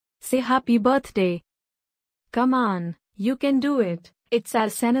say happy birthday. Come on, you can do it. It's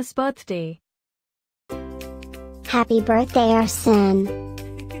Arcene's birthday. Happy birthday, Arcène.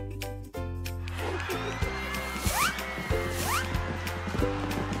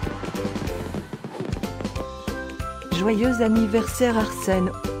 Joyeux anniversaire Arcène.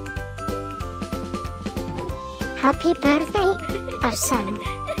 Happy birthday, Arcène.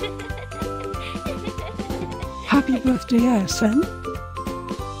 Happy birthday, Arcène.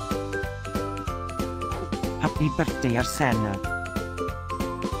 Happy birthday, Arcène.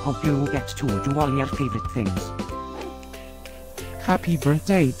 Hope you get to do all your favorite things. Happy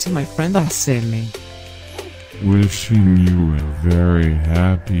birthday to my friend Arcène. Wishing you a very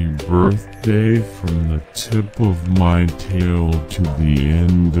happy birthday from the tip of my tail to the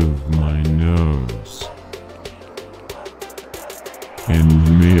end of my nose.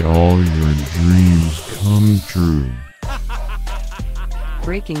 And may all your dreams come true.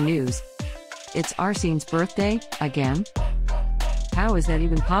 Breaking news. It's Arcène's birthday, again? How is that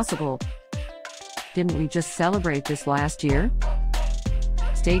even possible? Didn't we just celebrate this last year?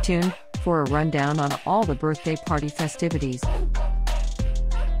 Stay tuned for a rundown on all the birthday party festivities.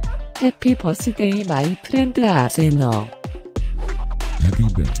 Happy birthday, my friend Arcène. Happy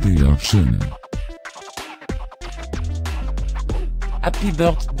birthday, Arcène. Happy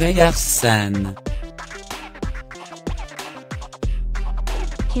birthday, Arcène.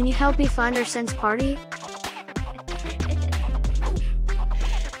 Can you help me find Arcène's party?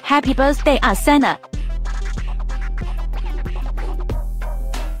 Happy birthday, Arcène.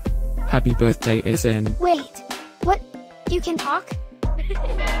 Happy birthday, Arcène. Wait, what? You can talk?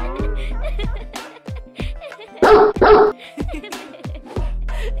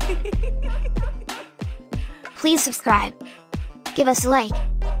 Please subscribe, give us a like,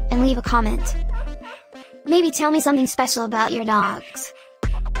 and leave a comment. Maybe tell me something special about your dogs.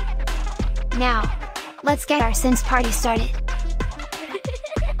 Now, let's get Arcène's party started.